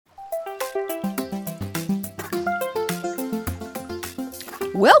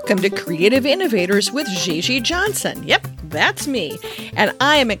Welcome to Creative Innovators with Gigi Johnson. Yep, that's me. And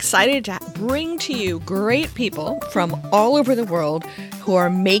I am excited to bring to you great people from all over the world who are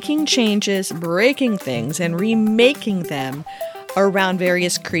making changes, breaking things, and remaking them around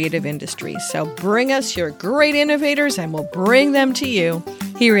various creative industries. So bring us your great innovators and we'll bring them to you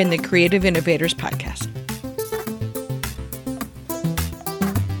here in the Creative Innovators Podcast.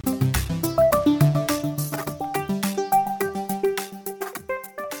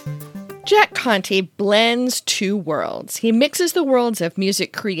 Jack Conte blends two worlds. He mixes the worlds of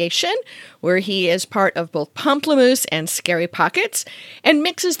music creation, where he is part of both Pomplamoose and Scary Pockets, and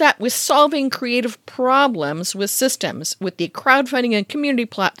mixes that with solving creative problems with systems with the crowdfunding and community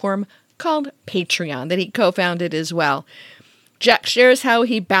platform called Patreon that he co-founded as well. Jack shares how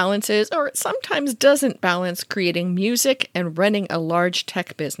he balances, or sometimes doesn't balance, creating music and running a large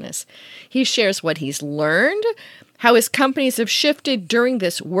tech business. He shares what he's learned, how his companies have shifted during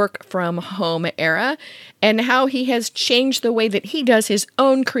this work-from-home era, and how he has changed the way that he does his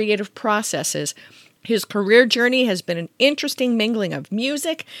own creative processes. His career journey has been an interesting mingling of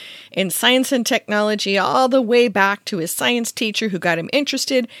music and science and technology, all the way back to his science teacher who got him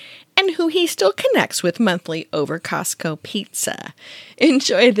interested and who he still connects with monthly over Costco pizza.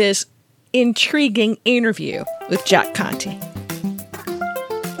 Enjoy this intriguing interview with Jack Conte.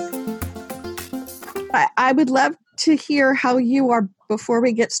 I would love to hear how you are, before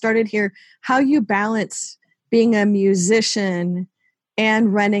we get started here, how you balance being a musician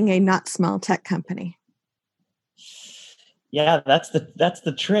and running a not small tech company. Yeah, that's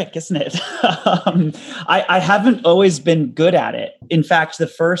the trick, isn't it? I haven't always been good at it. In fact, the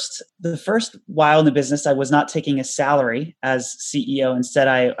first while in the business, I was not taking a salary as CEO. Instead,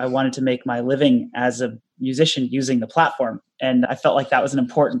 I wanted to make my living as a musician using the platform. And I felt like that was an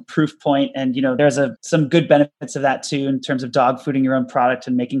important proof point. And, there's some good benefits of that too, in terms of dog fooding your own product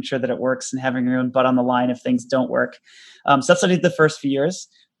and making sure that it works and having your own butt on the line if things don't work. So that's what I did the first few years.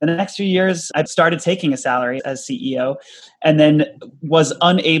 The next few years, I started taking a salary as CEO and then was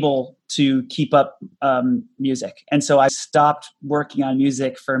unable to keep up music. And so I stopped working on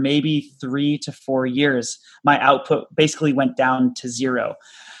music for maybe 3 to 4 years. My output basically went down to zero,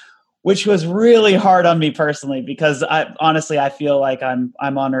 which was really hard on me personally, because I feel like I'm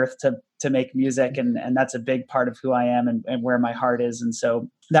on earth to make music, and that's a big part of who I am and where my heart is. And so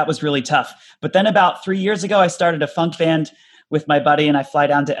that was really tough. But then about 3 years ago, I started a funk band with my buddy, and I fly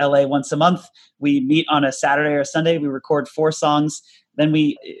down to LA once a month. We meet on a Saturday or a Sunday. We record 4 songs. Then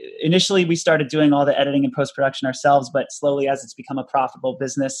initially we started doing all the editing and post-production ourselves, but slowly as it's become a profitable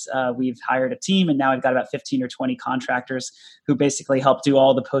business, we've hired a team, and now I've got about 15 or 20 contractors who basically help do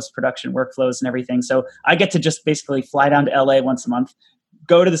all the post-production workflows and everything. So I get to just basically fly down to LA once a month,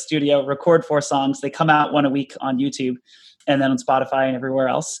 go to the studio, record 4 songs. They come out 1 a week on YouTube and then on Spotify and everywhere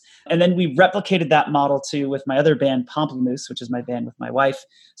else. And then we replicated that model too with my other band, Pomplamoose, which is my band with my wife.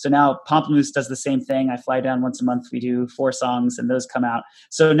 So now Pomplamoose does the same thing. I fly down once a month. We do 4 songs and those come out.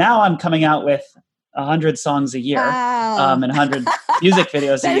 So now I'm coming out with 100 songs a year. Wow. And 100 music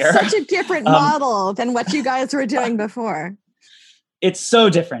videos a year. That's such a different model than what you guys were doing before. It's so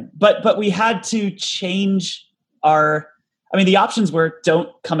different. But we had to change the options were don't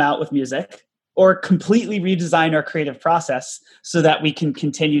come out with music, or completely redesign our creative process so that we can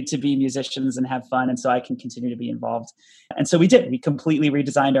continue to be musicians and have fun. And so I can continue to be involved. And so we did. We completely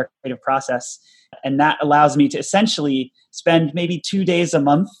redesigned our creative process. And that allows me to essentially spend maybe 2 days a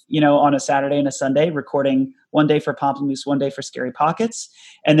month, on a Saturday and a Sunday, recording 1 day for Pomplamoose, 1 day for Scary Pockets.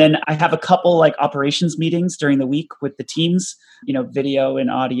 And then I have a couple operations meetings during the week with the teams, video and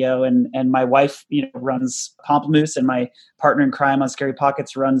audio. And my wife, runs Pomplamoose, and my partner in crime on Scary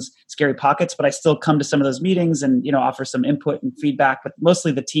Pockets runs Scary Pockets. But I still come to some of those meetings and, offer some input and feedback. But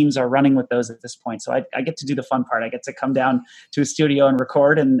mostly the teams are running with those at this point. So I get to do the fun part. I get to come down to a studio and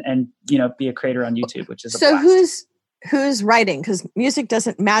record and be a creator on YouTube, which is a blast. Who's writing? Because music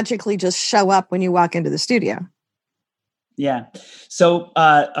doesn't magically just show up when you walk into the studio. Yeah. So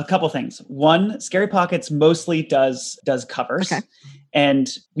a couple things. One, Scary Pockets mostly does covers. Okay. And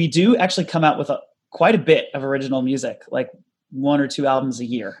we do actually come out with quite a bit of original music, like 1 or 2 albums a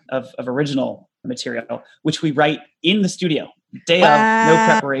year of original material, which we write in the studio. Day of, no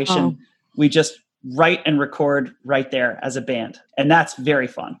preparation. We just write and record right there as a band. And that's very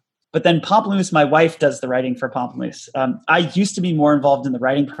fun. But then Pomplamoose, my wife does the writing for Pomplamoose. I used to be more involved in the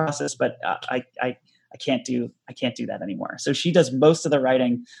writing process, but I can't do that anymore. So she does most of the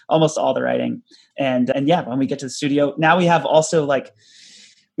writing, almost all the writing. And yeah, when we get to the studio, now we have also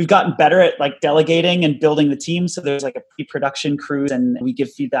we've gotten better at like delegating and building the team. So there's like a pre-production crew, and we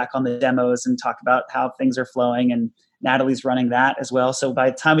give feedback on the demos and talk about how things are flowing. And Natalie's running that as well. So by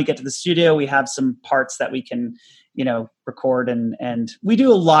the time we get to the studio, we have some parts that we can, record, and we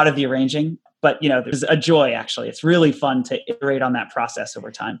do a lot of the arranging. But there's a joy, actually. It's really fun to iterate on that process over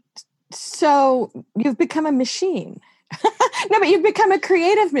time. So you've become a machine. No, but you've become a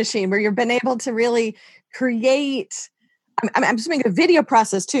creative machine where you've been able to really create. I'm assuming a video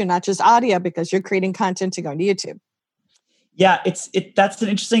process too, not just audio, because you're creating content to go into YouTube. Yeah, that's an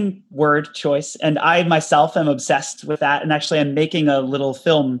interesting word choice. And I myself am obsessed with that. And actually I'm making a little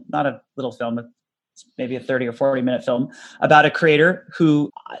film, not a little film, it's maybe a 30 or 40 minute film about a creator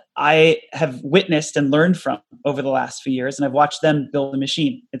who I have witnessed and learned from over the last few years. And I've watched them build a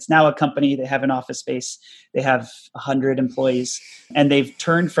machine. It's now a company. They have an office space. They have 100 employees, and they've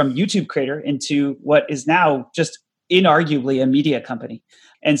turned from YouTube creator into what is now just inarguably a media company.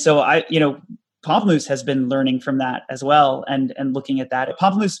 And so Pomplamoose has been learning from that as well and looking at that.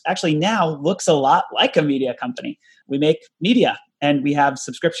 Pomplamoose actually now looks a lot like a media company. We make media, and we have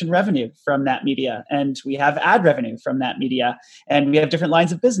subscription revenue from that media, and we have ad revenue from that media, and we have different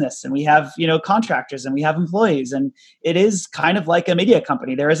lines of business, and we have, contractors, and we have employees, and it is kind of like a media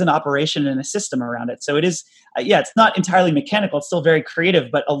company. There is an operation and a system around it. So it is, it's not entirely mechanical. It's still very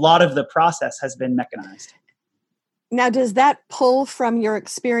creative, but a lot of the process has been mechanized. Now, does that pull from your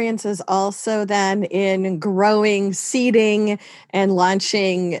experiences also then in growing, seeding, and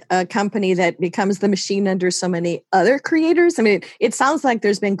launching a company that becomes the machine under so many other creators? I mean, it sounds like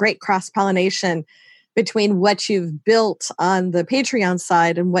there's been great cross-pollination between what you've built on the Patreon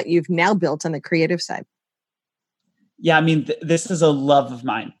side and what you've now built on the creative side. Yeah, I mean, this is a love of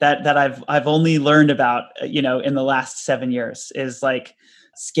mine that I've only learned about, in the last 7 years, is like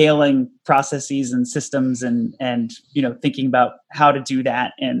scaling processes and systems and thinking about how to do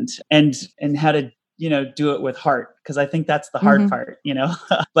that and how to do it with heart, because I think that's the hard part.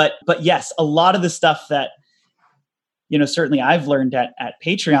 But yes, a lot of the stuff that certainly I've learned at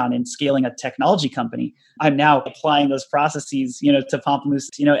Patreon in scaling a technology company, I'm now applying those processes to Pomplamoose.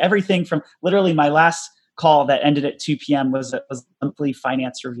 Everything from literally my last call that ended at 2 p.m. was a monthly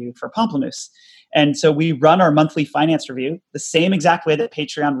finance review for Pomplamoose. And so we run our monthly finance review the same exact way that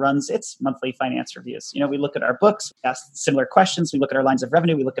Patreon runs its monthly finance reviews. We look at our books, we ask similar questions, we look at our lines of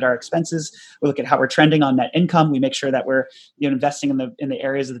revenue, we look at our expenses, we look at how we're trending on net income, we make sure that we're investing in the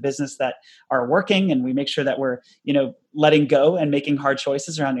areas of the business that are working, and we make sure that we're letting go and making hard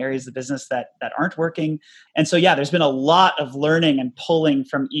choices around areas of the business that aren't working. And so there's been a lot of learning and pulling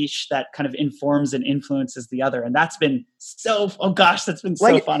from each that kind of informs and influences the other. And that's been that's been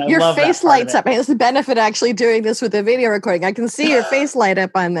so fun. I your love face lights up. It's the benefit actually doing this with a video recording. I can see your face light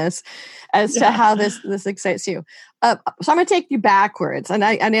up on this as to how this excites you. So I'm going to take you backwards. And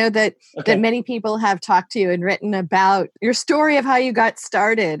I know that many people have talked to you and written about your story of how you got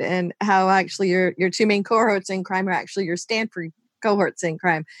started and how actually your two main cohorts in crime are actually your Stanford cohorts in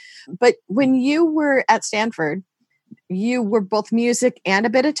crime. But when you were at Stanford, you were both music and a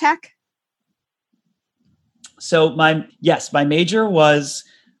bit of tech? So my major was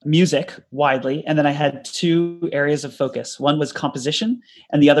music widely. And then I had two areas of focus. One was composition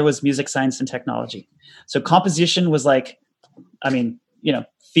and the other was music science and technology. So composition was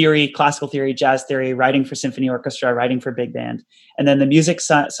theory, classical theory, jazz theory, writing for symphony orchestra, writing for big band. And then the music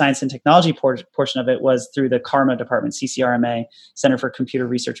science and technology portion of it was through the CARMA department, CCRMA, Center for Computer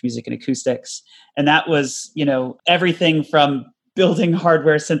Research, Music and Acoustics. And that was, everything from building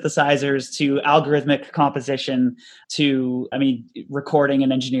hardware synthesizers to algorithmic composition to, recording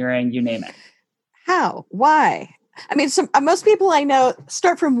and engineering, you name it. How? Why? Most people I know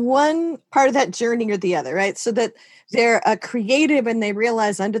start from one part of that journey or the other, right? So that they're a creative and they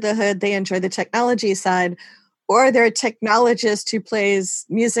realize under the hood they enjoy the technology side, or they're a technologist who plays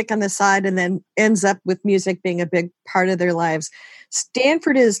music on the side and then ends up with music being a big part of their lives.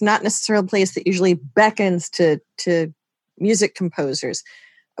 Stanford is not necessarily a place that usually beckons to music composers.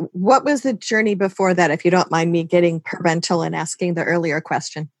 What was the journey before that, if you don't mind me getting parental and asking the earlier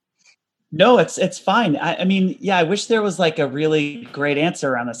question? No, it's fine. I wish there was like a really great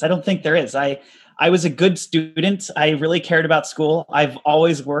answer around this. I don't think there is. I was a good student. I really cared about school. I've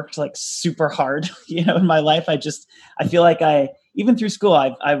always worked like super hard, in my life. I feel like even through school,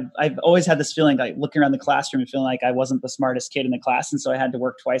 I've always had this feeling like looking around the classroom and feeling like I wasn't the smartest kid in the class. And so I had to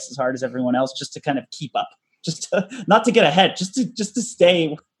work twice as hard as everyone else just to kind of keep up. Not to get ahead, just to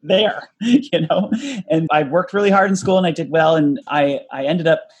stay there, And I worked really hard in school and I did well. And I ended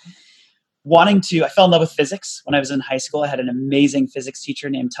up I fell in love with physics when I was in high school. I had an amazing physics teacher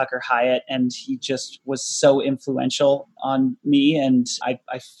named Tucker Hyatt, and he just was so influential on me. And I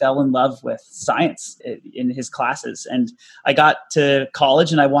fell in love with science in his classes. And I got to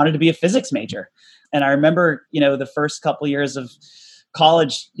college and I wanted to be a physics major. And I remember, the first couple of years of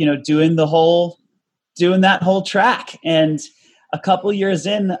college, doing that whole track. And a couple years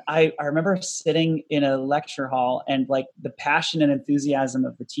in, I remember sitting in a lecture hall, and like the passion and enthusiasm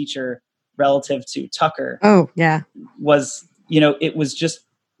of the teacher relative to Tucker. Oh, yeah. Was, it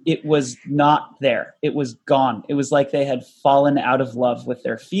was not there. It was gone. It was like they had fallen out of love with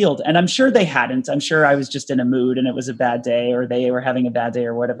their field. And I'm sure they hadn't. I'm sure I was just in a mood and it was a bad day, or they were having a bad day,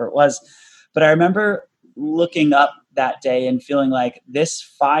 or whatever it was. But I remember looking up that day and feeling like this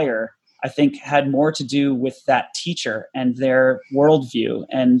fire, I think, had more to do with that teacher and their worldview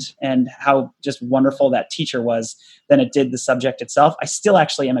and how just wonderful that teacher was than it did the subject itself. I still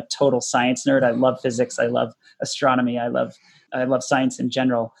actually am a total science nerd. I love physics. I love astronomy. I love science in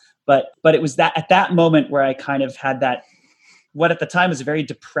general. But it was that at that moment where I kind of had that, what at the time was a very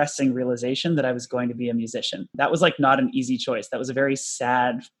depressing realization that I was going to be a musician. That was like not an easy choice. That was a very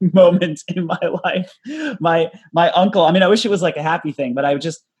sad moment in my life. My uncle, I wish it was like a happy thing, but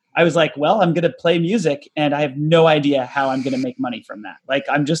I was like, well, I'm going to play music and I have no idea how I'm going to make money from that. Like,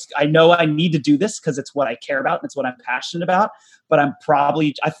 I know I need to do this because it's what I care about and it's what I'm passionate about. But I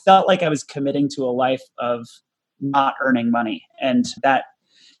felt like I was committing to a life of not earning money. And that.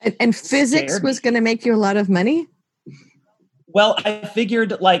 And physics was going to make you a lot of money? Well, I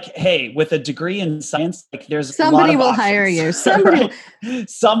figured like, hey, with a degree in science, like there's somebody a lot of will options, hire you. Right?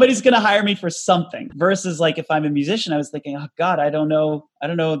 Somebody's going to hire me for something. Versus like if I'm a musician, I was thinking, oh God, I don't know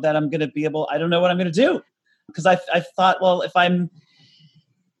that I'm going to be able. I don't know what I'm going to do, because I thought, well, if I'm,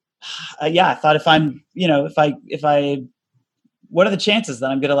 what are the chances that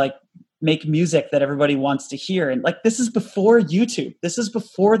I'm going to like make music that everybody wants to hear? And like, this is before YouTube. This is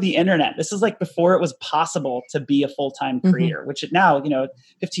before the internet. This is like before it was possible to be a full-time creator, which now,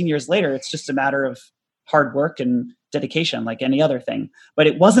 15 years later, it's just a matter of hard work and dedication, like any other thing. But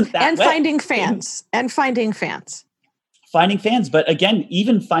it wasn't that way. Finding fans. Finding fans. But again,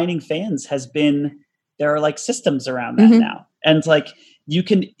 even finding fans there are like systems around that now. And like, you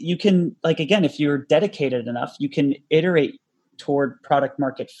can like, again, if you're dedicated enough, you can iterate toward product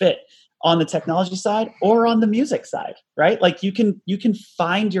market fit on the technology side or on the music side, right? Like you can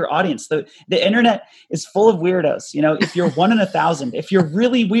find your audience. The internet is full of weirdos. If you're 1 in 1,000, if you're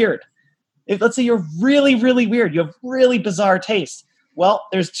really weird, let's say you're really, really weird, you have really bizarre tastes. Well,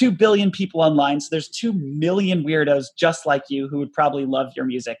 there's 2 billion people online. So there's 2 million weirdos just like you who would probably love your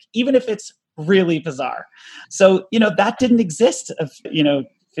music, even if it's really bizarre. So, that didn't exist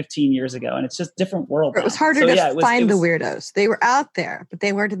 15 years ago, and it's just different world. It was harder to find the weirdos. They were out there, but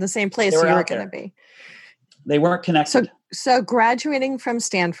they weren't in the same place you were going to be. They weren't connected. So graduating from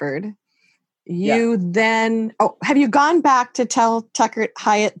Stanford, you then, have you gone back to tell Tucker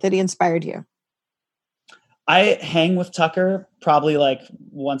Hyatt that he inspired you? I hang with Tucker probably like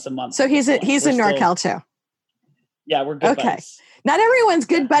once a month. So he's in NorCal too. Yeah, we're good buddies. Not everyone's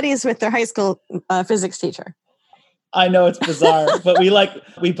good buddies with their high school physics teacher. I know it's bizarre, but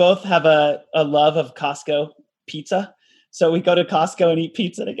we both have a love of Costco pizza. So we go to Costco and eat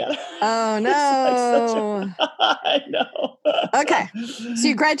pizza together. Oh no. I know. Okay. So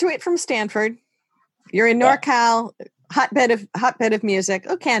you graduate from Stanford. You're in NorCal, hotbed of music.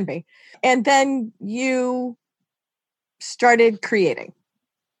 Oh, can be. And then you started creating.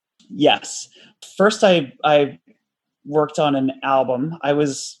 Yes. First I worked on an album.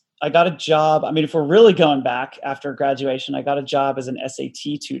 I got a job. If we're really going back after graduation, I got a job as an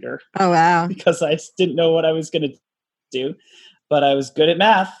SAT tutor. Oh, wow. Because I didn't know what I was going to do, but I was good at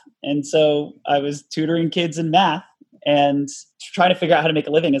math. And so I was tutoring kids in math and trying to figure out how to make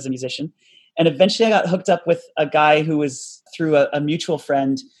a living as a musician. And eventually I got hooked up with a guy who was through a mutual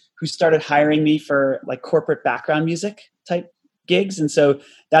friend who started hiring me for like corporate background music type gigs. And so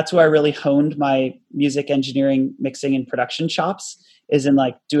that's where I really honed my music engineering, mixing, and production chops, is in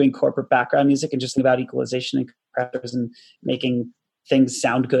like doing corporate background music and just about equalization and compressors and making things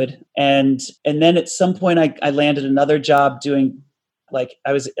sound good. And then at some point I landed another job doing, like,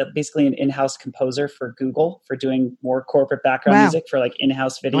 I was basically an in-house composer for Google for doing more corporate background music for like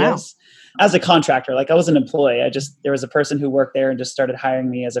in-house videos as a contractor. Like I was an employee. There was a person who worked there and just started hiring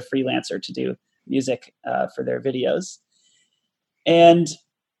me as a freelancer to do music for their videos. And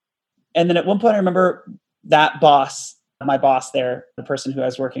then at one point I remember that my boss there, the person who I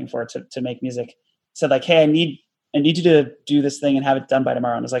was working for to make music, said like, hey, I need you to do this thing and have it done by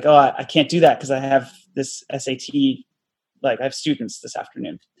tomorrow. And I was like, oh, I can't do that because I have this SAT, like I have students this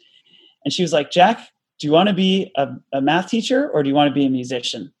afternoon. And she was like, Jack, do you want to be a math teacher or do you want to be a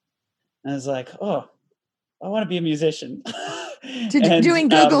musician? And I was like, oh, I want to be a musician. Doing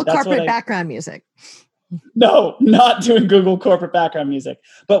Google corporate background music. No, not doing Google corporate background music.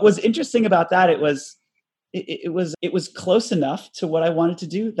 But what's interesting about that, it was close enough to what I wanted to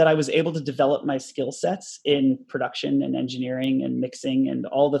do that I was able to develop my skill sets in production and engineering and mixing and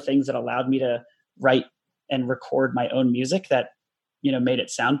all the things that allowed me to write and record my own music that, made it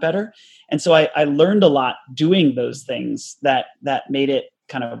sound better. And so I learned a lot doing those things that made it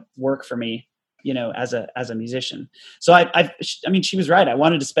kind of work for me, as a musician. So I mean, she was right. I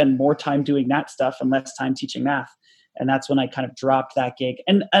wanted to spend more time doing that stuff and less time teaching math. And that's when I kind of dropped that gig.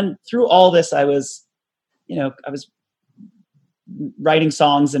 And through all this, I was writing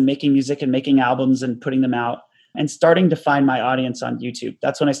songs and making music and making albums and putting them out and starting to find my audience on YouTube.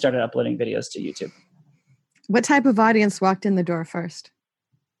 That's when I started uploading videos to YouTube. What type of audience walked in the door first?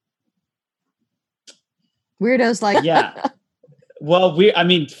 Weirdos like... Yeah. Well,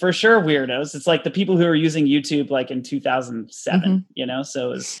 for sure weirdos. It's like the people who were using YouTube like in 2007, so it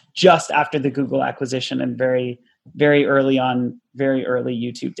was just after the Google acquisition and very, very early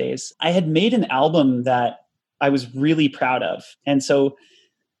YouTube days. I had made an album that I was really proud of. And so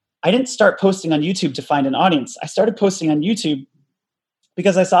I didn't start posting on YouTube to find an audience. I started posting on YouTube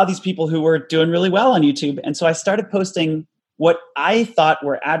because I saw these people who were doing really well on YouTube. And so I started posting what I thought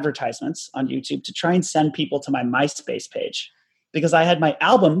were advertisements on YouTube to try and send people to my MySpace page because I had my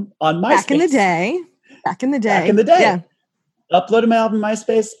album on MySpace. Back in the day. Yeah. Uploaded my album to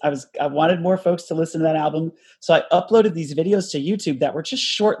MySpace. I wanted more folks to listen to that album. So I uploaded these videos to YouTube that were just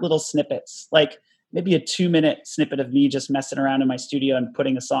short little snippets, like maybe a 2-minute snippet of me just messing around in my studio and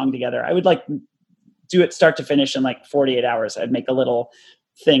putting a song together. I would like do it start to finish in like 48 hours. I'd make a little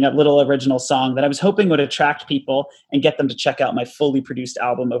original song that I was hoping would attract people and get them to check out my fully produced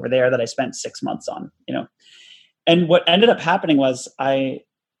album over there that I spent 6 months on, And what ended up happening was I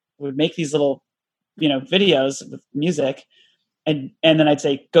would make these little, videos with music. And then I'd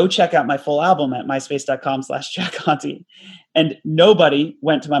say, go check out my full album at myspace.com/Jack Conte. And nobody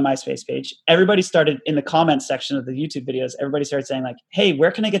went to my MySpace page. Everybody started in the comments section of the YouTube videos. Everybody started saying like, hey,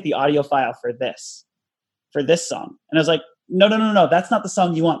 where can I get the audio file for this song? And I was like, no. That's not the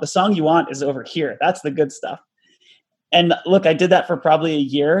song you want. The song you want is over here. That's the good stuff. And look, I did that for probably a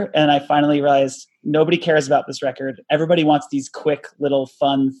year. And I finally realized nobody cares about this record. Everybody wants these quick little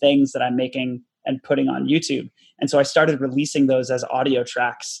fun things that I'm making and putting on YouTube. And so I started releasing those as audio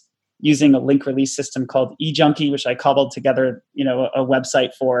tracks using a link release system called eJunkie, which I cobbled together, a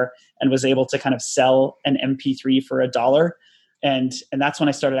website for, and was able to kind of sell an MP3 for $1. And that's when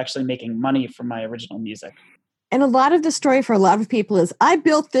I started actually making money from my original music. And a lot of the story for a lot of people is I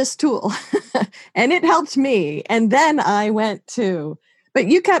built this tool and it helped me. And then I went to, but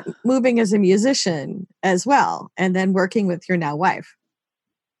you kept moving as a musician as well. And then working with your now wife.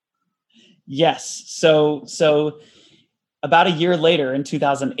 Yes. So about a year later in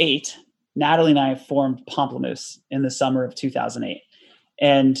 2008, Natalie and I formed Pomplamoose in the summer of 2008.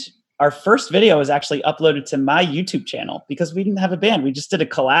 And our first video was actually uploaded to my YouTube channel because we didn't have a band. We just did a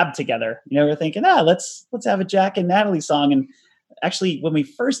collab together. We were thinking, let's have a Jack and Natalie song. And actually, when we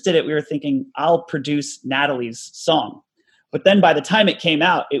first did it, we were thinking, I'll produce Natalie's song. But then by the time it came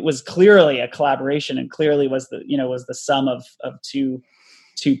out, it was clearly a collaboration and clearly was the sum of two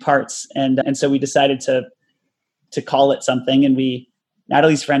parts. And so we decided to call it something. And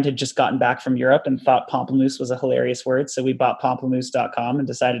Natalie's friend had just gotten back from Europe and thought Pomplamoose was a hilarious word. So we bought pomplamoose.com and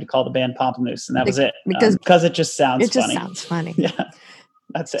decided to call the band Pomplamoose. And that was it. Because it just sounds funny. It just sounds funny. Yeah,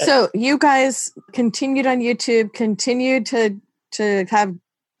 that's it. So you guys continued on YouTube, continued to have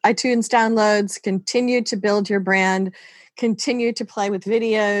iTunes downloads, continued to build your brand, continued to play with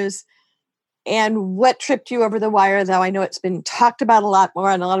videos. And what tripped you over the wire, though I know it's been talked about a lot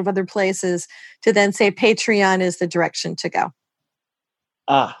more in a lot of other places, to then say Patreon is the direction to go?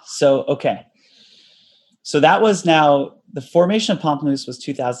 Okay. So that was now, the formation of Pomplamoose was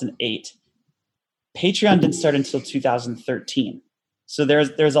 2008. Patreon didn't start until 2013. So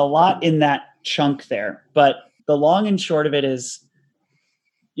there's a lot in that chunk there. But the long and short of it is,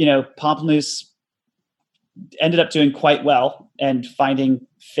 Pomplamoose ended up doing quite well and finding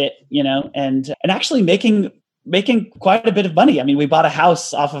fit, and actually making quite a bit of money. I mean, we bought a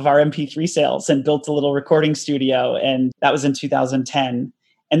house off of our MP3 sales and built a little recording studio, and that was in 2010.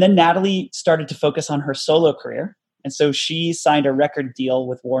 And then Natalie started to focus on her solo career. And so she signed a record deal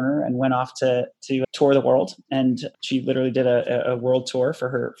with Warner and went off to tour the world. And she literally did a world tour for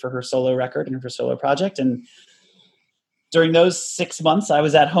her solo record and her solo project. And during those 6 months, I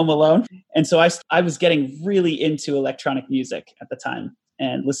was at home alone. And so I was getting really into electronic music at the time.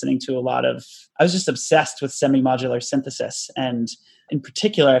 and listening to I was just obsessed with semi-modular synthesis. And in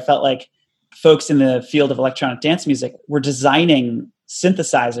particular, I felt like folks in the field of electronic dance music were designing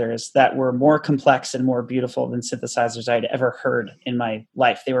synthesizers that were more complex and more beautiful than synthesizers I'd ever heard in my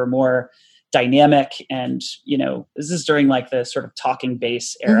life. They were more dynamic, and this is during like the sort of talking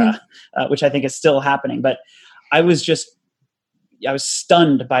bass era, which I think is still happening. But I was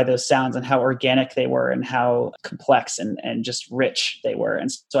stunned by those sounds and how organic they were and how complex and just rich they were.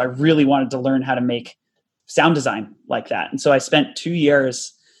 And so I really wanted to learn how to make sound design like that. And so I spent 2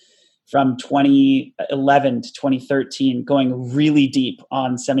 years from 2011 to 2013 going really deep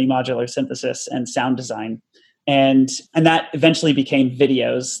on semi-modular synthesis and sound design. And that eventually became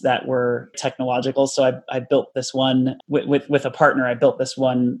videos that were technological. So I built this one with a partner. I built this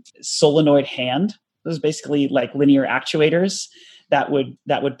one solenoid hand. It was basically like linear actuators that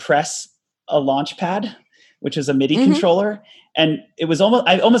would press a launch pad, which is a MIDI controller. And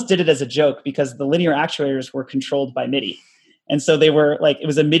I almost did it as a joke because the linear actuators were controlled by MIDI. And so it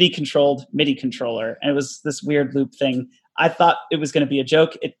was a MIDI controlled MIDI controller. And it was this weird loop thing. I thought it was going to be a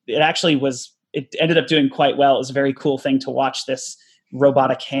joke. It actually was, it ended up doing quite well. It was a very cool thing to watch this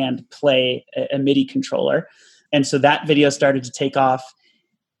robotic hand play a MIDI controller. And so that video started to take off.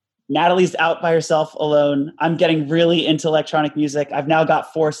 Natalie's out by herself alone. I'm getting really into electronic music. I've now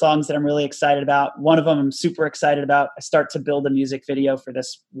got 4 songs that I'm really excited about. One of them I'm super excited about. I start to build a music video for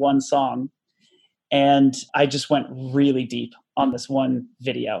this one song. And I just went really deep on this one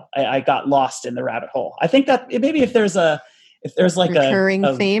video. I got lost in the rabbit hole. I think that maybe if there's like recurring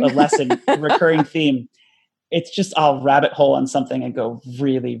theme, a lesson, recurring theme, it's just I'll rabbit hole on something and go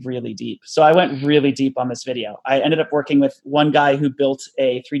really, really deep. So I went really deep on this video. I ended up working with one guy who built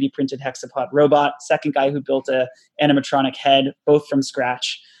a 3D printed hexapod robot, second guy who built a animatronic head, both from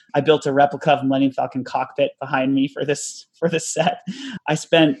scratch. I built a replica of Millennium Falcon cockpit behind me for this set. I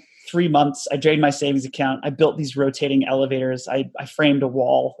spent 3 months. I drained my savings account. I built these rotating elevators. I framed a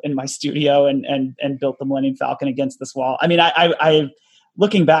wall in my studio and built the Millennium Falcon against this wall. I mean, I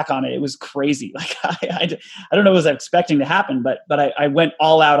looking back on it, it was crazy. Like I don't know what I was expecting to happen, but I went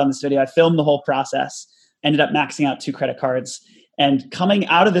all out on this video. I filmed the whole process, ended up maxing out 2 credit cards. And coming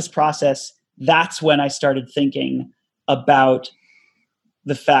out of this process, that's when I started thinking about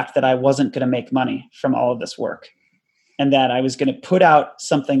the fact that I wasn't going to make money from all of this work, and that I was going to put out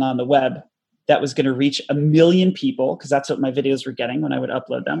something on the web that was going to reach 1 million people, because that's what my videos were getting when I would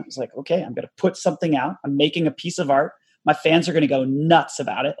upload them. It was like, okay, I'm going to put something out. I'm making a piece of art. My fans are going to go nuts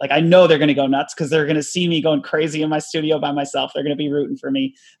about it. Like, I know they're going to go nuts because they're going to see me going crazy in my studio by myself. They're going to be rooting for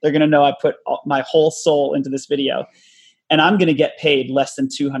me. They're going to know I put my whole soul into this video, and I'm going to get paid less than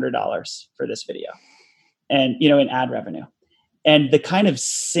 $200 for this video, and, in ad revenue. And the kind of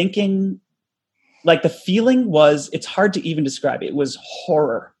sinking, like the feeling was, it's hard to even describe. It was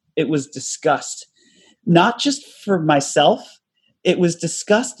horror. It was disgust, not just for myself. It was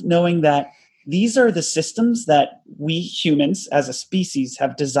disgust knowing that these are the systems that we humans as a species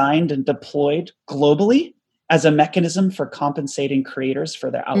have designed and deployed globally as a mechanism for compensating creators for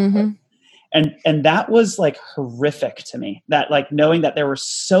their output. And that was like horrific to me, that like knowing that there were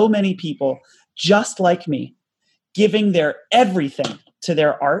so many people just like me giving their everything to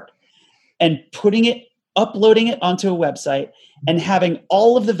their art and uploading it onto a website and having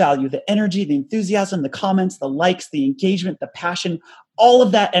all of the value, the energy, the enthusiasm, the comments, the likes, the engagement, the passion, all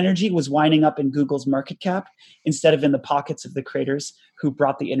of that energy was winding up in Google's market cap instead of in the pockets of the creators who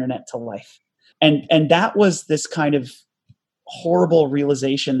brought the internet to life. And that was this kind of horrible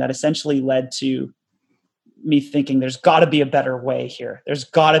realization that essentially led to me thinking there's got to be a better way here. There's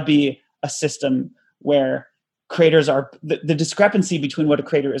got to be a system where creators are, the discrepancy between what a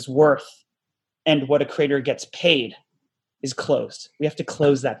creator is worth and what a creator gets paid is closed. We have to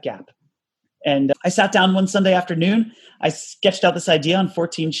close that gap. And I sat down one Sunday afternoon. I sketched out this idea on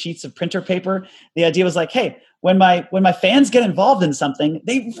 14 sheets of printer paper. The idea was like, hey, when my fans get involved in something,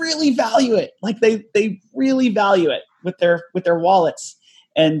 they really value it. Like they really value it with their wallets.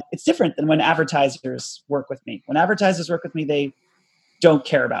 And it's different than when advertisers work with me. When advertisers work with me, they don't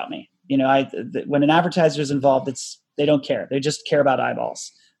care about me. When an advertiser is involved, they don't care. They just care about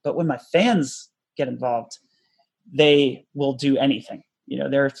eyeballs. But when my fans get involved, they will do anything.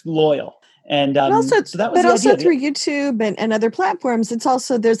 They're loyal. And so that was but also idea. Through YouTube and other platforms, it's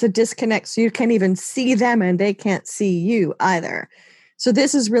also, there's a disconnect. So you can't even see them and they can't see you either. So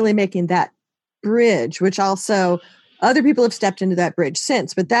this is really making that bridge, which also other people have stepped into that bridge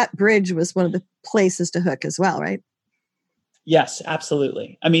since, but that bridge was one of the places to hook as well, right? Yes,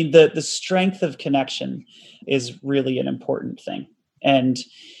 absolutely. I mean, the strength of connection is really an important thing. And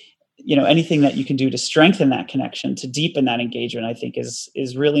anything that you can do to strengthen that connection, to deepen that engagement, I think is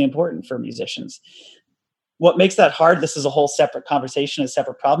really important for musicians. What makes that hard, this is a whole separate conversation, a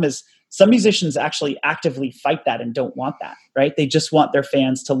separate problem, is some musicians actually actively fight that and don't want that, right? They just want their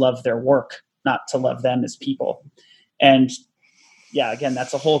fans to love their work, not to love them as people. And yeah, again,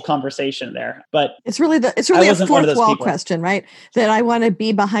 that's a whole conversation there. But it's really a fourth wall question, right? That I want to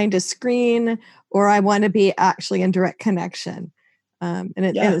be behind a screen, or I want to be actually in direct connection. And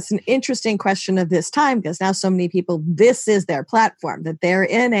it's an interesting question of this time, because now so many people, this is their platform, that they're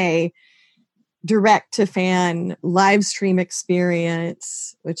in a direct to fan live stream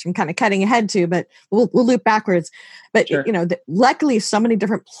experience, which I'm kind of cutting ahead to, but we'll loop backwards. But sure. Luckily so many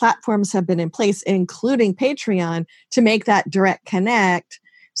different platforms have been in place, including Patreon, to make that direct connect.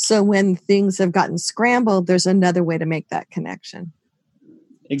 So when things have gotten scrambled, there's another way to make that connection.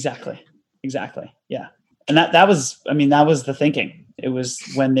 Exactly. Yeah. And that was the thinking. It was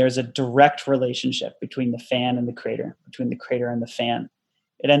when there's a direct relationship between the fan and the creator, between the creator and the fan,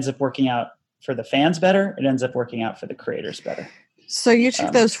 it ends up working out for the fans better. It ends up working out for the creators better. So you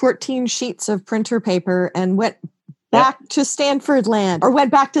took those 14 sheets of printer paper and went back to Stanford land, or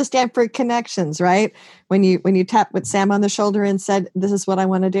went back to Stanford Connections, right? When you tapped with Sam on the shoulder and said, "This is what I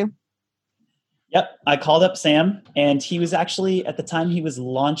want to do." Yep. I called up Sam, and he was actually, at the time, he was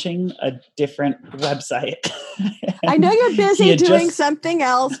launching a different website. I know you're busy doing something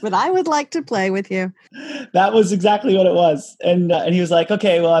else, but I would like to play with you. That was exactly what it was. And he was like,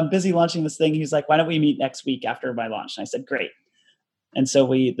 "Okay, well, I'm busy launching this thing." He was like, "Why don't we meet next week after my launch?" And I said, "Great." And so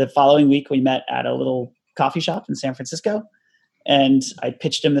the following week, we met at a little coffee shop in San Francisco, and I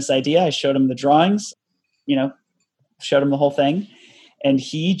pitched him this idea. I showed him the drawings, showed him the whole thing. And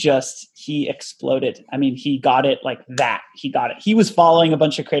he exploded. I mean, he got it like that. He got it. He was following a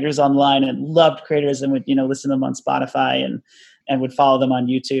bunch of creators online and loved creators, and would, listen to them on Spotify and would follow them on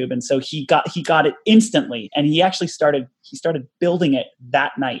YouTube. And so he got it instantly. And he actually started building it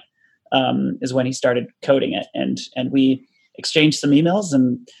that night, is when he started coding it. And we exchanged some emails,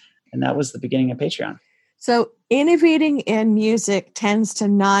 and that was the beginning of Patreon. So innovating in music tends to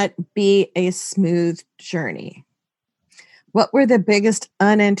not be a smooth journey. What were the biggest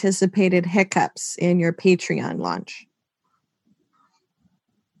unanticipated hiccups in your Patreon launch?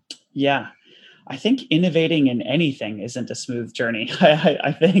 Yeah, I think innovating in anything isn't a smooth journey.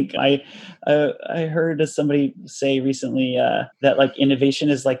 I think I heard somebody say recently that like innovation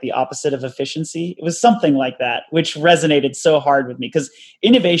is like the opposite of efficiency. It was something like that, which resonated so hard with me, because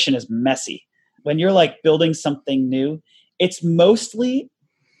innovation is messy. When you're like building something new, it's mostly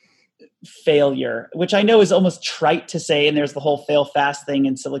failure, which I know is almost trite to say. And there's the whole fail fast thing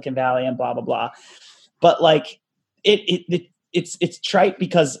in Silicon Valley and blah, blah, blah. But like it's trite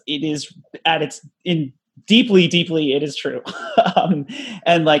because it is deeply, it is true.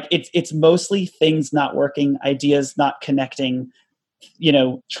 And like, it's mostly things not working, ideas not connecting,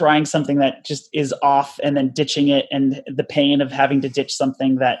 trying something that just is off and then ditching it, and the pain of having to ditch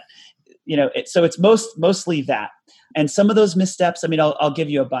something that, so it's mostly that. And some of those missteps, I mean, I'll give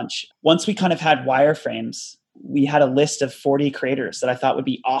you a bunch. Once we kind of had wireframes, we had a list of 40 creators that I thought would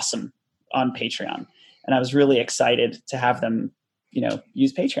be awesome on Patreon. And I was really excited to have them,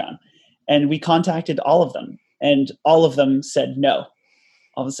 use Patreon. And we contacted all of them, and all of them said no.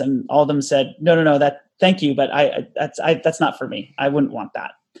 All of a sudden, all of them said, no, thank you, but that's not for me. I wouldn't want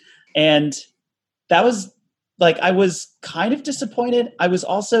that. And that was like, I was kind of disappointed. I was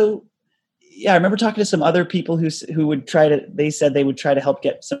also, I remember talking to some other people who would they said they would try to help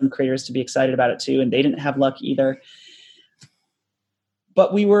get some creators to be excited about it too. And they didn't have luck either.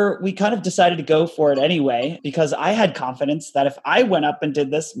 But we kind of decided to go for it anyway, because I had confidence that if I went up and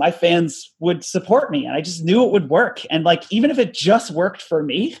did this, my fans would support me. And I just knew it would work. And like, even if it just worked for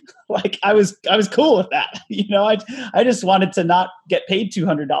me, like I was cool with that. I just wanted to not get paid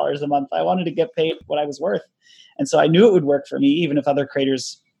 $200 a month. I wanted to get paid what I was worth. And so I knew it would work for me, even if other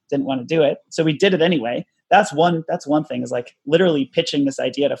creators didn't want to do it. So we did it anyway. That's one thing, is like literally pitching this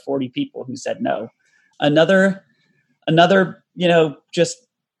idea to 40 people who said no. Another, just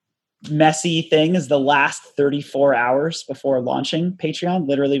messy thing is the last 34 hours before launching Patreon,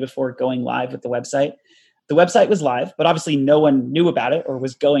 literally before going live with the website. The website was live, but obviously no one knew about it or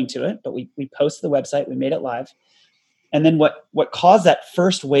was going to it, but we posted the website, we made it live. And then what caused that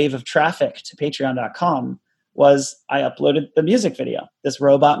first wave of traffic to patreon.com was I uploaded the music video, this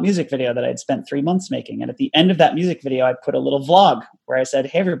robot music video that I'd spent 3 months making. And at the end of that music video, I put a little vlog where I said,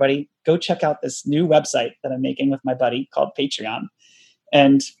 "Hey, everybody, go check out this new website that I'm making with my buddy called Patreon.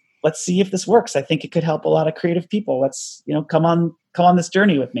 And let's see if this works. I think it could help a lot of creative people. Let's, come on this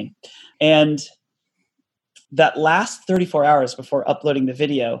journey with me." And that last 34 hours before uploading the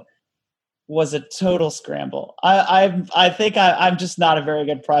video, was a total scramble. I think I'm just not a very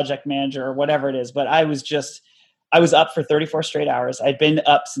good project manager or whatever it is, but I was up for 34 straight hours. I'd been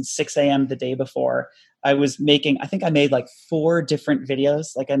up since 6 a.m. the day before. I think I made like 4 different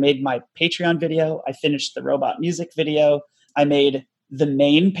videos. Like I made my Patreon video. I finished the robot music video. I made the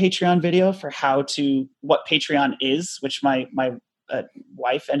main Patreon video for what Patreon is, which my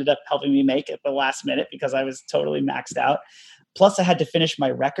wife ended up helping me make at the last minute because I was totally maxed out. Plus I had to finish my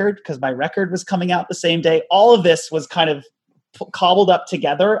record because my record was coming out the same day. All of this was kind of cobbled up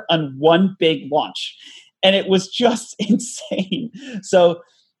together on one big launch. And it was just insane. So,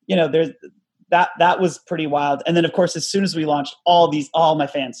 there's that was pretty wild. And then of course, as soon as we launched, all my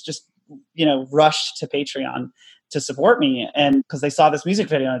fans just, rushed to Patreon to support me. And because they saw this music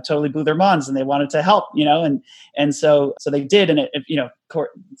video and it totally blew their minds and they wanted to help, and so they did. And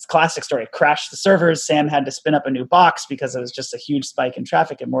it's a classic story. It crashed the servers. Sam had to spin up a new box because it was just a huge spike in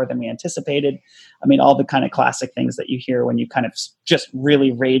traffic and more than we anticipated. I mean, all the kind of classic things that you hear when you kind of just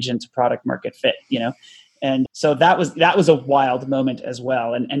really rage into product market fit, And so that was a wild moment as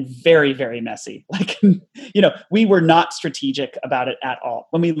well, and very, very messy. Like, we were not strategic about it at all.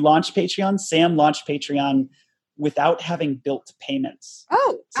 When we launched Patreon, Sam launched Patreon without having built payments.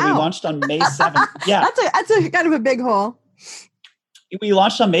 Oh, so we launched on May 7th. Yeah, that's a kind of a big hole. We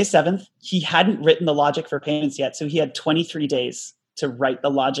launched on May 7th. He hadn't written the logic for payments yet, so he had 23 days to write the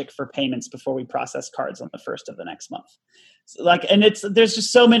logic for payments before we processed cards on the 1st of the next month. So there's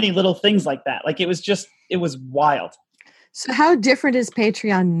just so many little things like that. Like it was wild. So how different is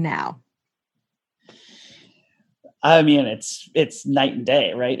Patreon now? I mean, it's night and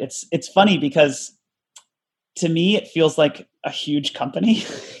day, right? It's funny because to me, it feels like a huge company,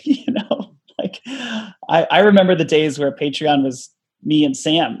 like I remember the days where Patreon was me and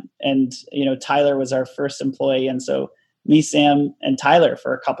Sam and, Tyler was our first employee. And so me, Sam, and Tyler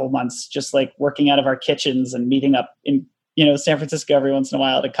for a couple months, just like working out of our kitchens and meeting up in, San Francisco every once in a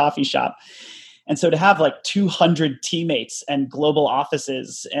while at a coffee shop. And so to have like 200 teammates and global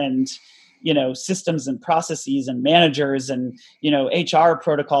offices and, systems and processes and managers and, HR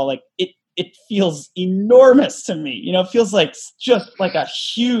protocol, like it feels enormous to me, it feels like just like a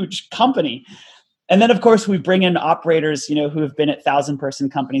huge company. And then of course we bring in operators, who have been at 1,000-person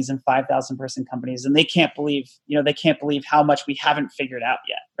companies and 5,000-person companies, and they can't believe how much we haven't figured out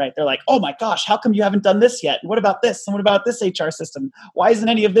yet, right? They're like, oh my gosh, how come you haven't done this yet? What about this? And what about this HR system? Why isn't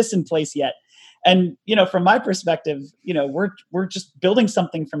any of this in place yet? And, from my perspective, we're just building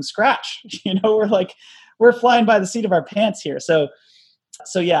something from scratch. We're flying by the seat of our pants here.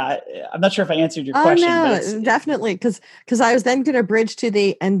 So yeah, I'm not sure if I answered your question. No, definitely. Because I was then going to bridge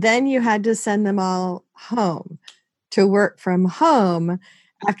to and then you had to send them all home to work from home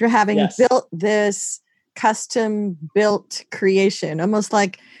after having built this custom built creation, almost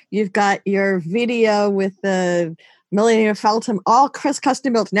like you've got your video with the Millennium Falcon, all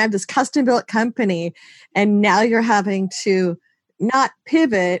custom built. Now this custom built company, and now you're having to not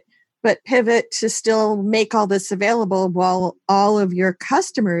pivot, but pivot to still make all this available while all of your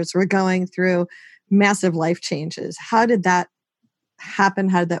customers were going through massive life changes. How did that happen?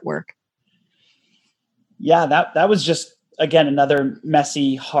 How did that work? Yeah, that was just, again, another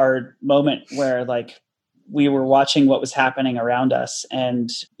messy, hard moment where we were watching what was happening around us. And,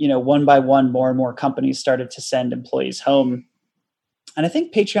 one by one, more and more companies started to send employees home. And I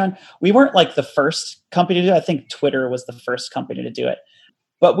think Patreon, we weren't like the first company to do it. I think Twitter was the first company to do it.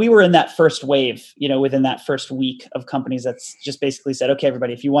 But we were in that first wave, within that first week of companies that's just basically said, okay,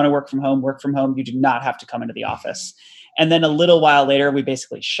 everybody, if you want to work from home, work from home. You do not have to come into the office. And then a little while later, we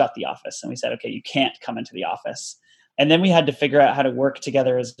basically shut the office and we said, okay, you can't come into the office. And then we had to figure out how to work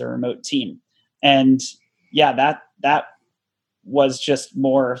together as a remote team. And yeah, that was just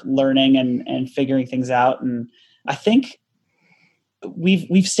more learning and figuring things out. And I think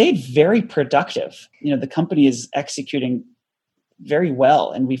we've stayed very productive. The company is executing very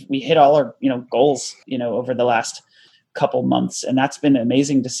well, and we hit all our goals over the last couple months, and that's been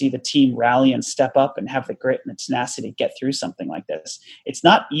amazing to see the team rally and step up and have the grit and the tenacity to get through something like this. It's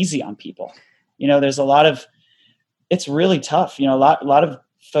not easy on people. There's a lot of, it's really tough. A lot of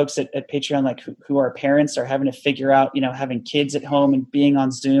folks at Patreon who are parents are having to figure out having kids at home and being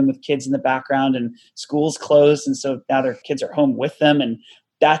on Zoom with kids in the background, and school's closed, and so now their kids are home with them, and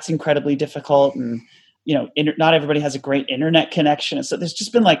that's incredibly difficult. And not everybody has a great internet connection. So there's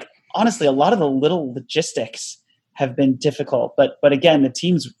just been honestly, a lot of the little logistics have been difficult, but again, the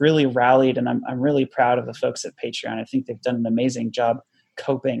team's really rallied, and I'm really proud of the folks at Patreon. I think they've done an amazing job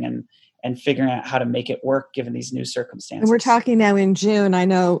coping and figuring out how to make it work given these new circumstances. And we're talking now in June. I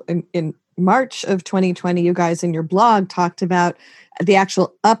know in March of 2020, you guys in your blog talked about the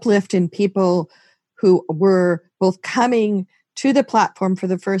actual uplift in people who were both coming to the platform for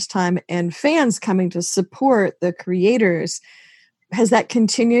the first time and fans coming to support the creators. Has that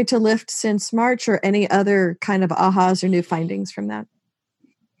continued to lift since March, or any other kind of ahas or new findings from that?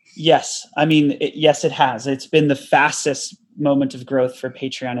 Yes. I mean, yes, it has. It's been the fastest moment of growth for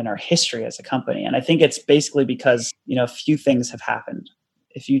Patreon in our history as a company. And I think it's basically because, a few things have happened.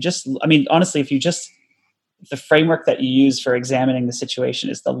 Honestly, the framework that you use for examining the situation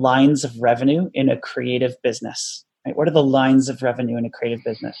is the lines of revenue in a creative business, right? What are the lines of revenue in a creative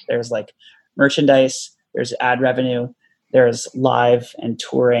business? There's like merchandise, there's ad revenue, there's live and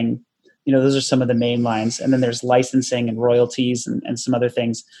touring. Those are some of the main lines. And then there's licensing and royalties and some other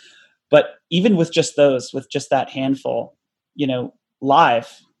things. But even with just those, with just that handful,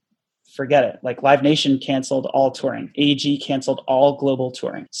 live, forget it. Like Live Nation canceled all touring. AEG canceled all global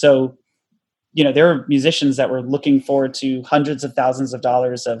touring. So, there are musicians that were looking forward to hundreds of thousands of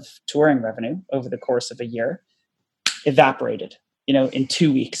dollars of touring revenue over the course of a year, evaporated, in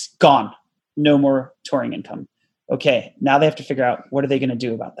 2 weeks, gone, no more touring income. Okay, now they have to figure out what are they going to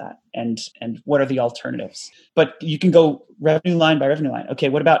do about that, and what are the alternatives. But you can go revenue line by revenue line. Okay,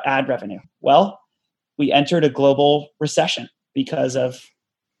 what about ad revenue? Well, we entered a global recession because of,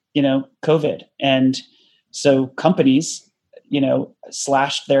 COVID. And so companies,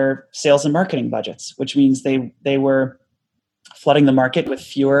 slashed their sales and marketing budgets, which means they were flooding the market with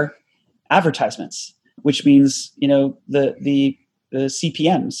fewer advertisements, which means, the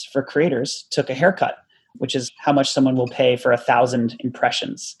CPMs for creators took a haircut, which is how much someone will pay for 1,000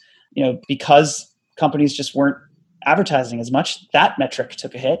 impressions. Because companies just weren't advertising as much, that metric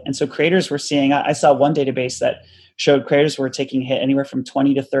took a hit. And so creators were seeing, I saw one database that showed creators were taking a hit anywhere from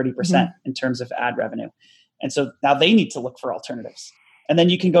 20 to 30% in terms of ad revenue. And so now they need to look for alternatives. And then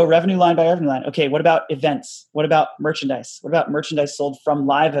you can go revenue line by revenue line. Okay, what about events? What about merchandise? What about merchandise sold from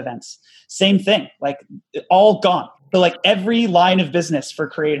live events? Same thing, like all gone. So like every line of business for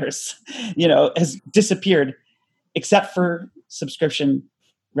creators, has disappeared except for subscription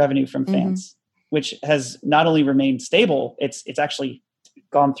revenue from fans, which has not only remained stable, it's actually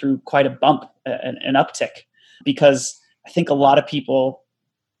gone through quite a bump, an uptick, because I think a lot of people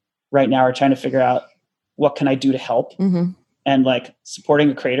right now are trying to figure out, what can I do to help? And like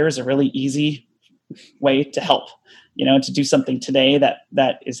supporting a creator is a really easy way to help, to do something today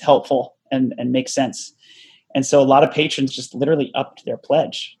that is helpful and makes sense. And so a lot of patrons just literally upped their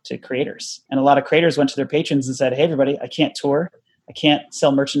pledge to creators. And a lot of creators went to their patrons and said, hey, everybody, I can't tour. I can't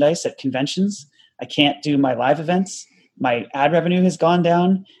sell merchandise at conventions. I can't do my live events. My ad revenue has gone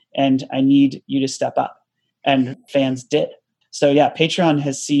down and I need you to step up. And fans did. So yeah, Patreon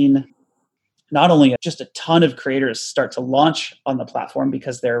has seen not only just a ton of creators start to launch on the platform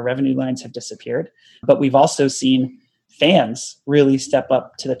because their revenue lines have disappeared, but we've also seen fans really step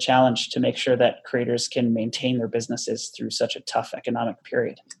up to the challenge to make sure that creators can maintain their businesses through such a tough economic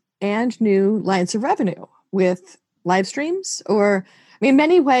period. And new lines of revenue with live streams, or, in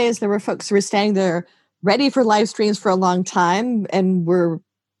many ways, there were folks who were staying there ready for live streams for a long time and were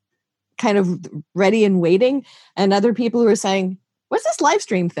kind of ready and waiting. And other people who were saying, what's this live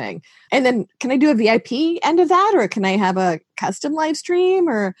stream thing? And then can I do a VIP end of that? Or can I have a custom live stream?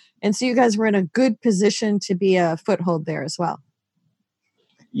 And so you guys were in a good position to be a foothold there as well.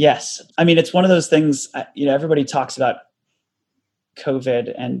 Yes. It's one of those things, everybody talks about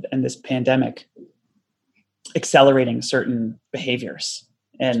COVID and this pandemic accelerating certain behaviors.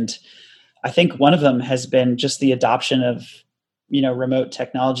 And I think one of them has been just the adoption of, remote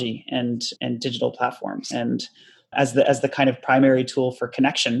technology and digital platforms. And as the kind of primary tool for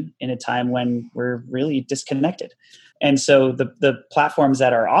connection in a time when we're really disconnected. And so the platforms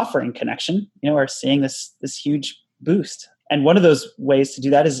that are offering connection, are seeing this huge boost. And one of those ways to do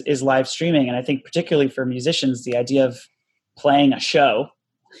that is live streaming. And I think particularly for musicians, the idea of playing a show,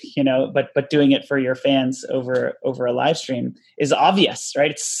 but doing it for your fans over a live stream is obvious,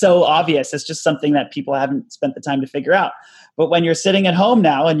 right? It's so obvious. It's just something that people haven't spent the time to figure out. But when you're sitting at home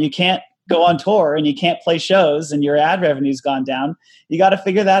now and you can't go on tour and you can't play shows and your ad revenue's gone down, you got to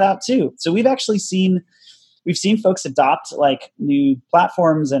figure that out too. So we've seen folks adopt like new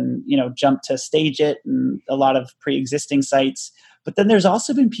platforms and, jump to StageIt and a lot of pre-existing sites. But then there's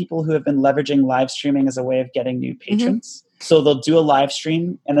also been people who have been leveraging live streaming as a way of getting new patrons. So they'll do a live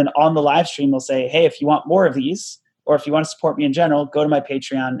stream, and then on the live stream, they'll say, hey, if you want more of these, or if you want to support me in general, go to my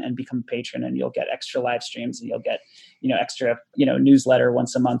Patreon and become a patron, and you'll get extra live streams, and you'll get, extra, newsletter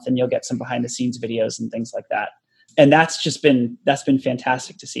once a month, and you'll get some behind the scenes videos and things like that. And that's been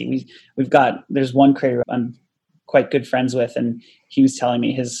fantastic to see. There's one creator I'm quite good friends with, and he was telling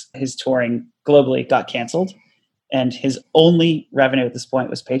me his touring globally got canceled, and his only revenue at this point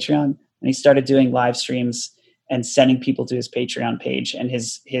was Patreon. And he started doing live streams and sending people to his Patreon page, and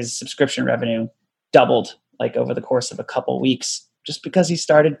his subscription revenue doubled like over the course of a couple weeks, just because he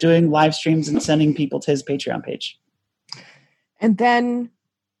started doing live streams and sending people to his Patreon page. And then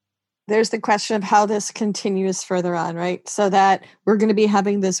there's the question of how this continues further on, right? So that we're going to be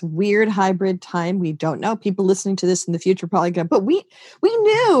having this weird hybrid time. We don't know. People listening to this in the future probably go, but we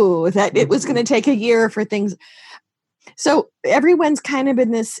knew that it was going to take a year for things. So everyone's kind of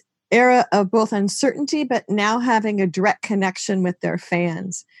in this era of both uncertainty, but now having a direct connection with their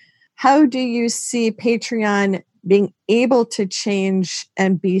fans. How do you see Patreon being able to change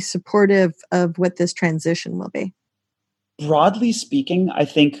and be supportive of what this transition will be? Broadly speaking, I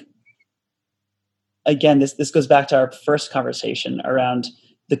think, again, this goes back to our first conversation around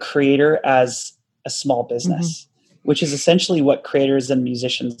the creator as a small business, which is essentially what creators and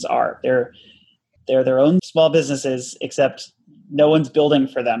musicians are. They're their own small businesses, except no one's building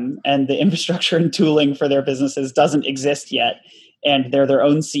for them, and the infrastructure and tooling for their businesses doesn't exist yet. And they're their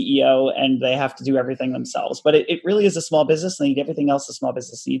own CEO, and they have to do everything themselves. But it really is a small business. They need everything else a small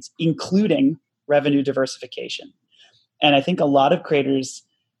business needs, including revenue diversification. And I think a lot of creators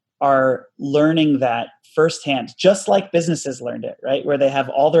are learning that firsthand, just like businesses learned it, right? Where they have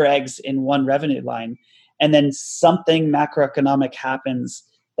all their eggs in one revenue line, and then something macroeconomic happens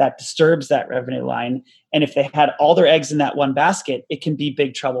that disturbs that revenue line. And if they had all their eggs in that one basket, it can be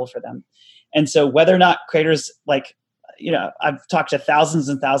big trouble for them. And so whether or not creators, like, I've talked to thousands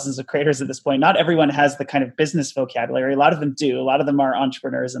and thousands of creators at this point. Not everyone has the kind of business vocabulary. A lot of them do. A lot of them are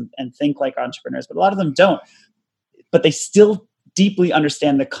entrepreneurs and think like entrepreneurs, but a lot of them don't. But they still deeply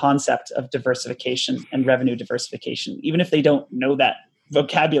understand the concept of diversification and revenue diversification. Even if they don't know that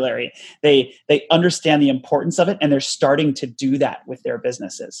vocabulary, they understand the importance of it, and they're starting to do that with their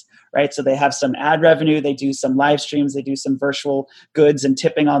businesses, right? So they have some ad revenue, they do some live streams, they do some virtual goods and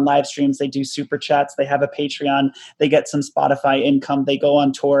tipping on live streams, they do super chats, they have a Patreon, they get some Spotify income, they go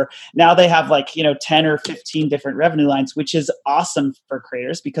on tour. Now they have 10 or 15 different revenue lines, which is awesome for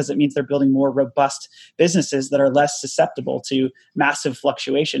creators because it means they're building more robust businesses that are less susceptible to massive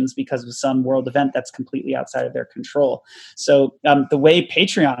fluctuations because of some world event that's completely outside of their control. So the way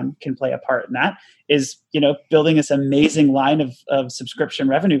Patreon can play a part in that is, building this amazing line of subscription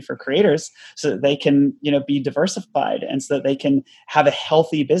revenue for creators so that they can, be diversified and so that they can have a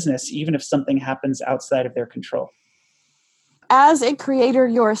healthy business, even if something happens outside of their control. As a creator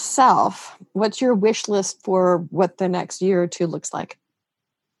yourself, what's your wish list for what the next year or two looks like?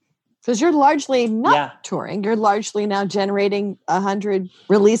 Because you're largely not touring. You're largely now generating 100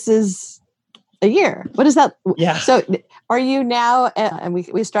 releases a year. What is that? Yeah. So are you now, and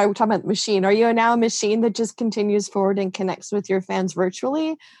we started talking about the machine, are you now a machine that just continues forward and connects with your fans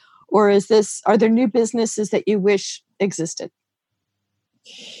virtually? Or are there new businesses that you wish existed?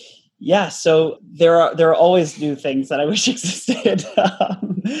 Yeah, so there are always new things that I wish existed.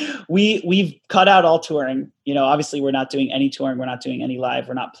 We've cut out all touring. Obviously we're not doing any touring. We're not doing any live.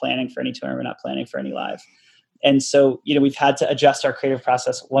 We're not planning for any touring. We're not planning for any live. And so, we've had to adjust our creative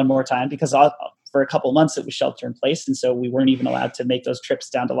process one more time because for a couple of months it was shelter in place. And so we weren't even allowed to make those trips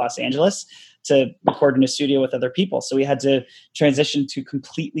down to Los Angeles to record in a studio with other people. So we had to transition to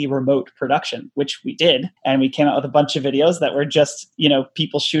completely remote production, which we did. And we came out with a bunch of videos that were just,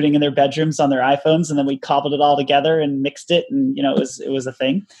 people shooting in their bedrooms on their iPhones. And then we cobbled it all together and mixed it. And, it was a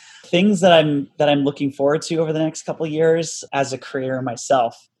thing. Things that I'm looking forward to over the next couple of years as a creator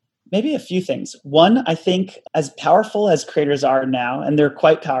myself. Maybe a few things. One, I think as powerful as creators are now, and they're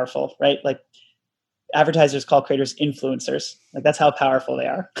quite powerful, right? Like advertisers call creators influencers. Like that's how powerful they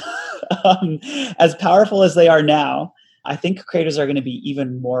are. As powerful as they are now, I think creators are going to be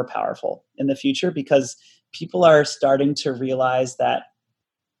even more powerful in the future because people are starting to realize that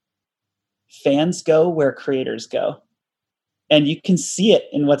fans go where creators go. And you can see it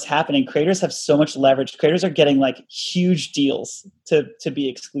in what's happening. Creators have so much leverage. Creators are getting huge deals to be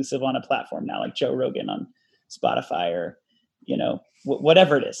exclusive on a platform now, like Joe Rogan on Spotify or,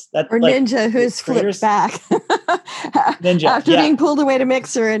 whatever it is. Or Ninja, who's flipped back. Ninja. After being pulled away to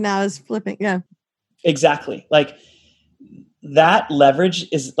Mixer and now is flipping. Yeah. Exactly. That leverage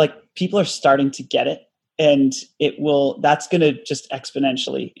is people are starting to get it. And that's going to just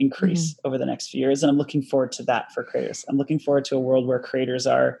exponentially increase over the next few years. And I'm looking forward to that for creators. I'm looking forward to a world where creators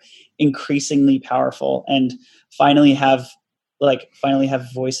are increasingly powerful and finally have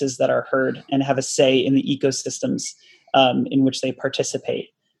voices that are heard and have a say in the ecosystems in which they participate.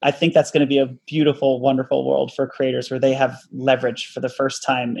 I think that's going to be a beautiful, wonderful world for creators where they have leverage for the first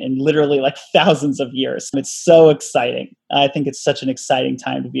time in literally like thousands of years. It's so exciting. I think it's such an exciting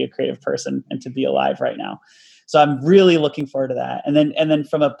time to be a creative person and to be alive right now. So I'm really looking forward to that. And then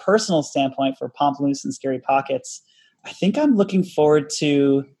from a personal standpoint for Pomplamoose and Scary Pockets, I think I'm looking forward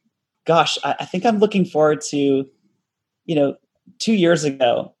to, I think I'm looking forward to, 2 years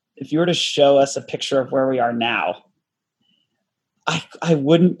ago, if you were to show us a picture of where we are now, I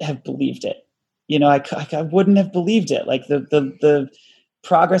wouldn't have believed it. I wouldn't have believed it. Like the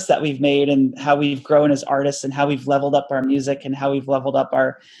progress that we've made and how we've grown as artists and how we've leveled up our music and how we've leveled up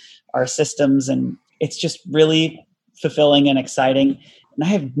our systems. And it's just really fulfilling and exciting. And I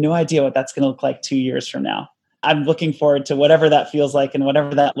have no idea what that's going to look like 2 years from now. I'm looking forward to whatever that feels like and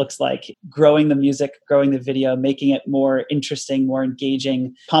whatever that looks like, growing the music, growing the video, making it more interesting, more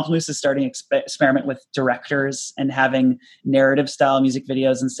engaging. Pomplamoose is starting to experiment with directors and having narrative style music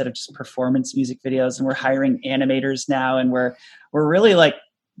videos instead of just performance music videos. And we're hiring animators now. And we're really like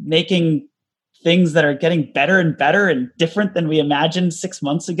making things that are getting better and better and different than we imagined 6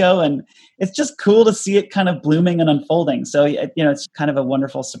 months ago. And it's just cool to see it kind of blooming and unfolding. So, it's kind of a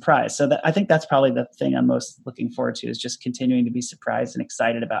wonderful surprise. So I think that's probably the thing I'm most looking forward to, is just continuing to be surprised and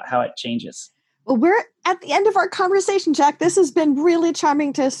excited about how it changes. Well, we're at the end of our conversation, Jack. This has been really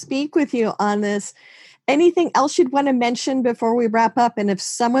charming to speak with you on this. Anything else you'd want to mention before we wrap up? And if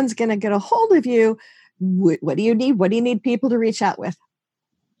someone's going to get a hold of you, what do you need? What do you need people to reach out with?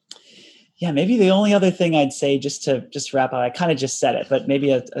 Yeah, maybe the only other thing I'd say just to wrap up, I kind of just said it, but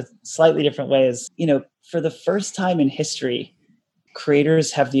maybe a slightly different way is, for the first time in history,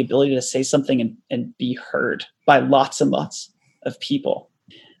 creators have the ability to say something and be heard by lots and lots of people.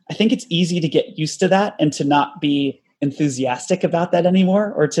 I think it's easy to get used to that and to not be enthusiastic about that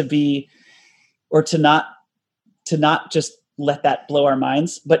anymore, or to not just let that blow our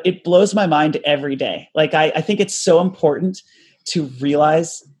minds. But it blows my mind every day. Like I think it's so important to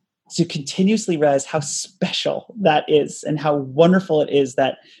continuously realize how special that is and how wonderful it is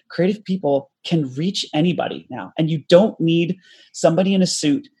that creative people can reach anybody now. And you don't need somebody in a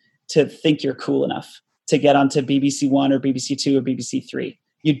suit to think you're cool enough to get onto BBC One or BBC Two or BBC Three.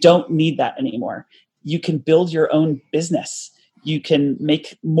 You don't need that anymore. You can build your own business. You can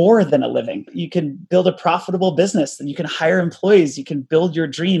make more than a living. You can build a profitable business, and you can hire employees. You can build your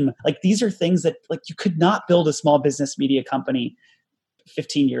dream. Like, these are things that, like, you could not build a small business media company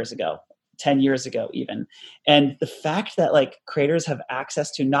 15 years ago, 10 years ago even. And the fact that like creators have access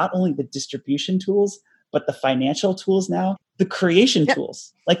to not only the distribution tools, but the financial tools now, the creation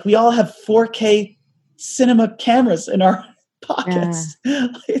tools. Like, we all have 4K cinema cameras in our pockets. Yeah.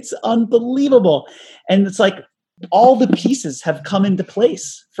 It's unbelievable. And it's like all the pieces have come into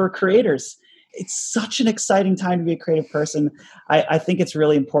place for creators. It's such an exciting time to be a creative person. I think it's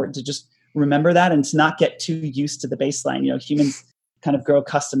really important to just remember that and to not get too used to the baseline. Humans kind of grow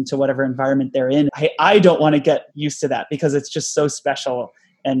accustomed to whatever environment they're in. I don't want to get used to that because it's just so special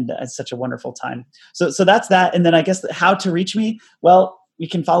and it's such a wonderful time. So that's that. And then I guess how to reach me. Well, you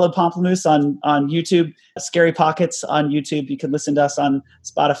can follow Pomplamoose on YouTube, Scary Pockets on YouTube. You can listen to us on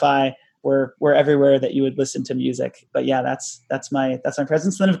Spotify. We're everywhere that you would listen to music. But yeah, that's my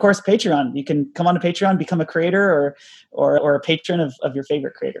presence. And then of course, Patreon. You can come on to Patreon, become a creator or a patron of your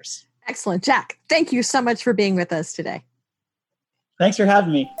favorite creators. Excellent. Jack, thank you so much for being with us today. Thanks for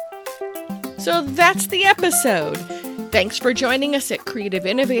having me. So that's the episode. Thanks for joining us at Creative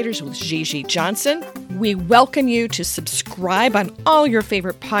Innovators with Gigi Johnson. We welcome you to subscribe on all your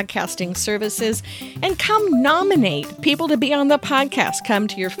favorite podcasting services and come nominate people to be on the podcast. Come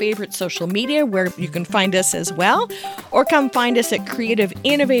to your favorite social media where you can find us as well, or come find us at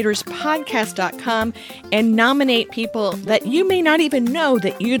creativeinnovatorspodcast.com and nominate people that you may not even know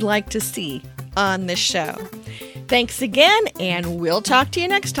that you'd like to see on the show. Thanks again, and we'll talk to you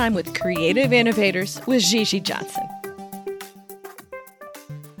next time with Creative Innovators with Gigi Johnson.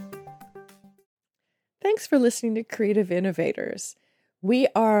 Thanks for listening to Creative Innovators. We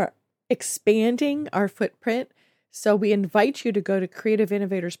are expanding our footprint, so we invite you to go to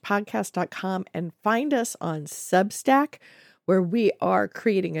creativeinnovatorspodcast.com and find us on Substack, where we are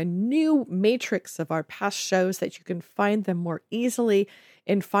creating a new matrix of our past shows that you can find them more easily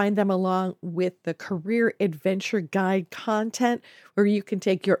and find them along with the career adventure guide content, where you can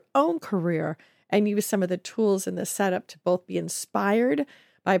take your own career and use some of the tools in the setup to both be inspired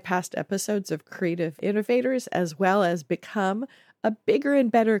by past episodes of Creative Innovators, as well as become a bigger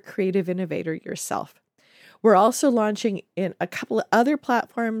and better creative innovator yourself. We're also launching in a couple of other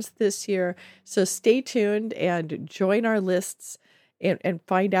platforms this year, so stay tuned and join our lists and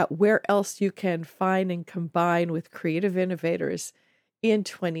find out where else you can find and combine with Creative Innovators in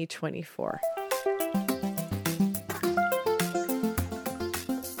 2024.